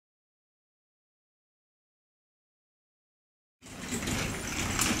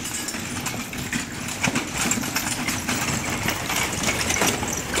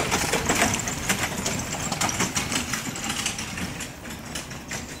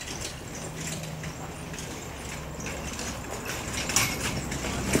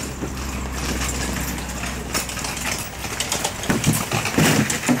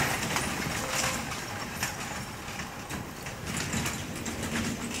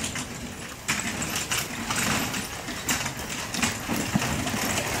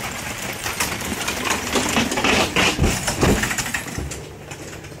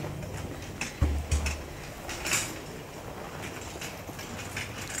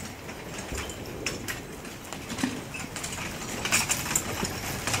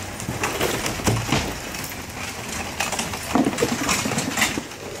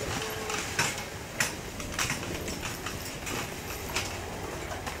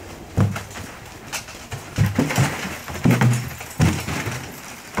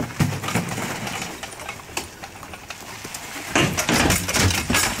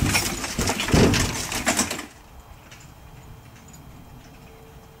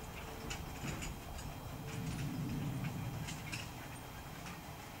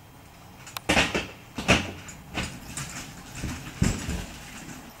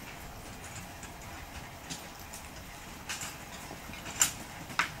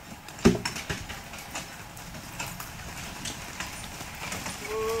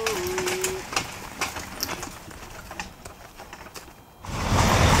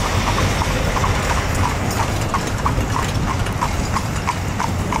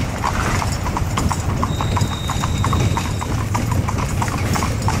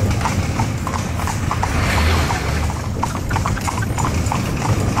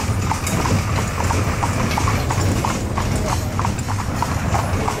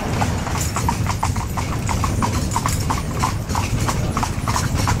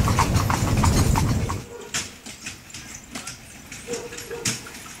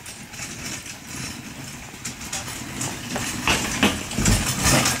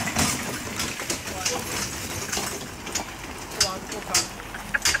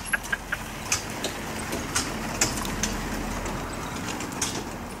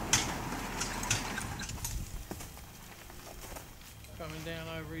down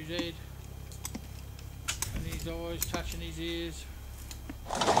over his head and his eyes touching his ears.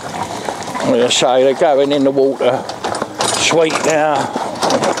 I'm going to say they're going in the water, sweet now,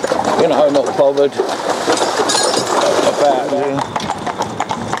 you know, not bothered about that.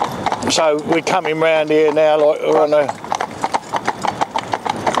 So we're coming round here now, like we're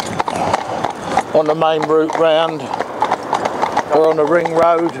on the main route round. We're on the ring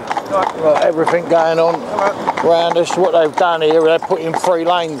road, got everything going on round us. What they've done here, they've put in 3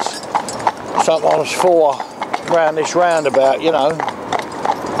 lanes, sometimes 4, round this roundabout, you know,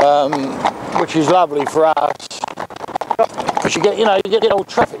 which is lovely for us. Because you get, you know, you get the old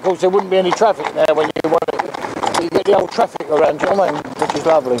traffic. Of course, there wouldn't be any traffic there when you want it. You get the old traffic around, do you know what I mean? Which is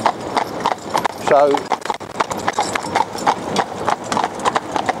lovely. So.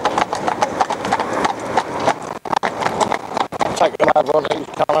 Take them over on these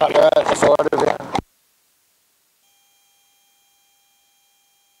coming up there out the side of here.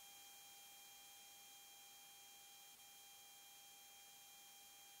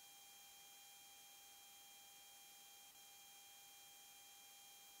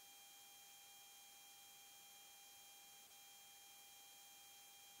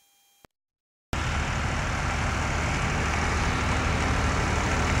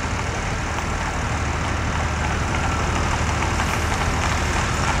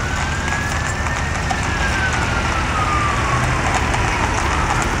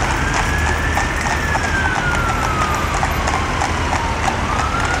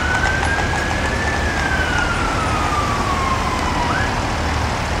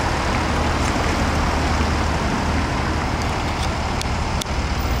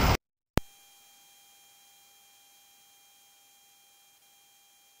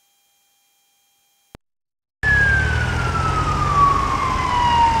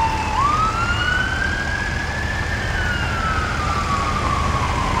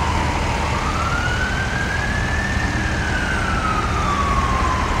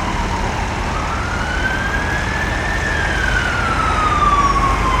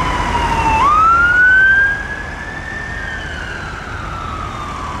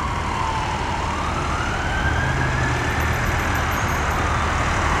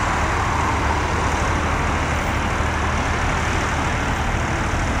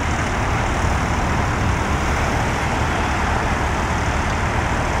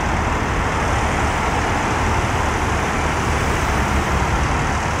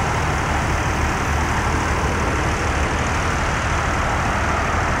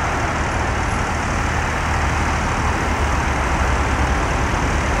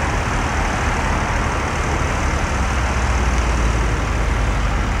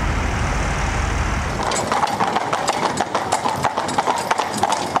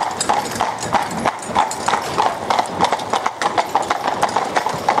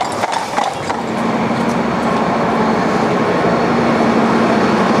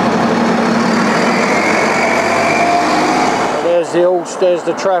 There's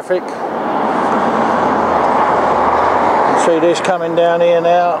the traffic. You see this coming down here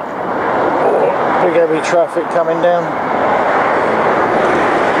now. Big heavy traffic coming down.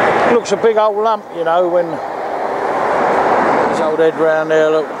 Looks a big old lump, you know, when his old head round there,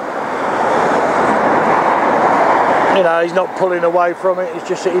 look. You know, he's not pulling away from it, it's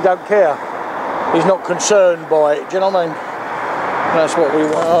just that he don't care. He's not concerned by it, do you know what I mean? That's what we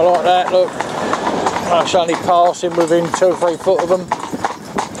want. I like that, look. That's only passing within 2 or 3 foot of them.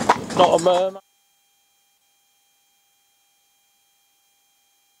 Not a murmur.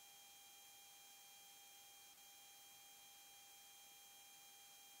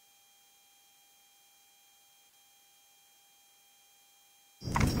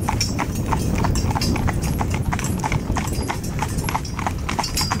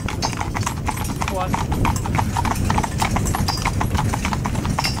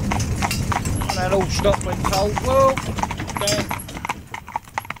 That all stopped when told. Whoa, down.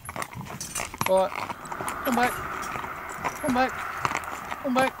 Right, come back, come back,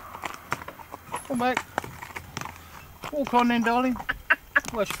 come back, come back. Walk on then, darling.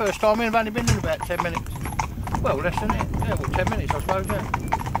 Well, it's the first time in, I've only been in about 10 minutes. Well, less than it. Yeah, well, 10 minutes, I suppose, yeah.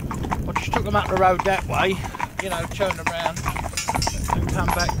 I just took them up the road that way, you know, turned around and come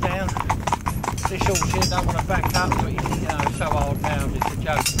back down. This horse here don't want to back up, but, you know, it's so hard now, it's a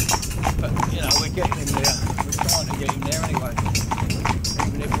joke. But, you know, we're getting him there. We're trying to get him there anyway.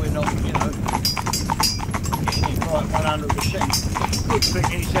 Even if we're not, you know, getting him right 100%. The good thing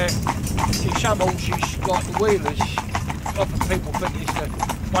is that, see, some horses, like the wheelers, often people think it's the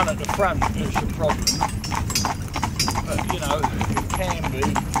one at the front that's the problem. But, you know, it can be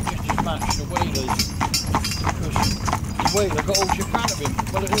just as much the wheelers. Because week I got horse in front of him.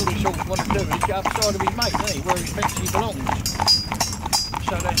 Well, all this horse wants to do is get upside of his mate, doesn't he? Where he thinks he belongs.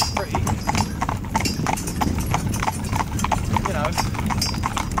 So that's pretty, you know.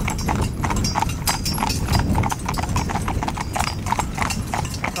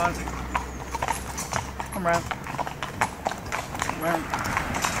 Come round. Come round.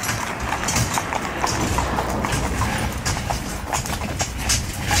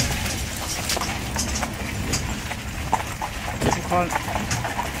 Come on.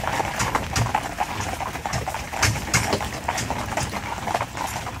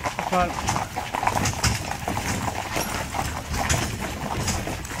 Come on.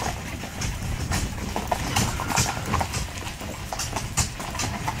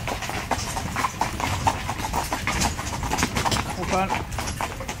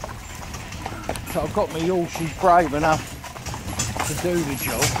 So I've got my horses brave enough to do the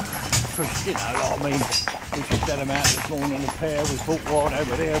job, because you know what I mean, we just had them out this morning, a pair, we bought one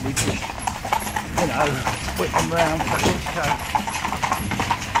over there, we just, you know, whip them round for this, so.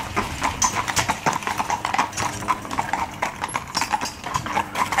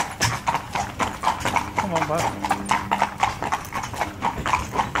 Come on, bud.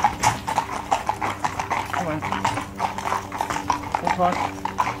 Come on. Come on.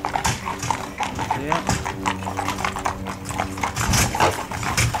 Yeah.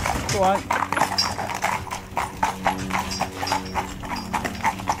 Go on.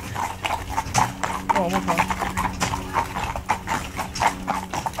 Go on, walk on.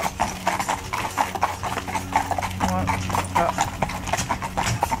 Come on. Cut.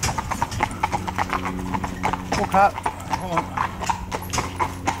 Walk up. Come on.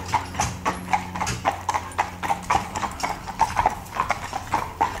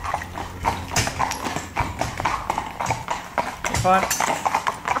 Fine.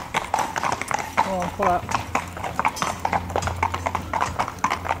 Come on, pull up.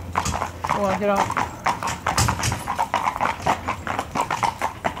 Come on, get on.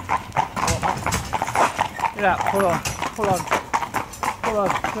 Get up, pull on, pull on, pull on,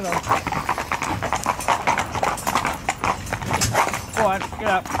 get on. Go on, get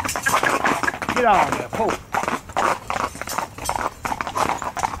up. Get on there, pull.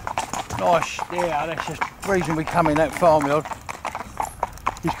 Nice, yeah, that's just the reason we come in that farmyard.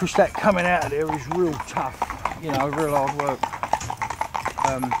 Is because that coming out of there is real tough, you know, real hard work.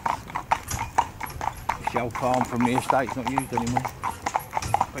 It's the old farm from the estate's not used anymore.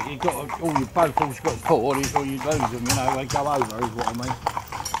 But you've got to, all your both horses got to pull, or you lose them, you know, they go over is what I mean.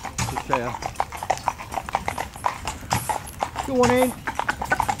 Just there. Go on in.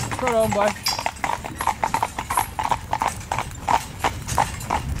 Put on, boy.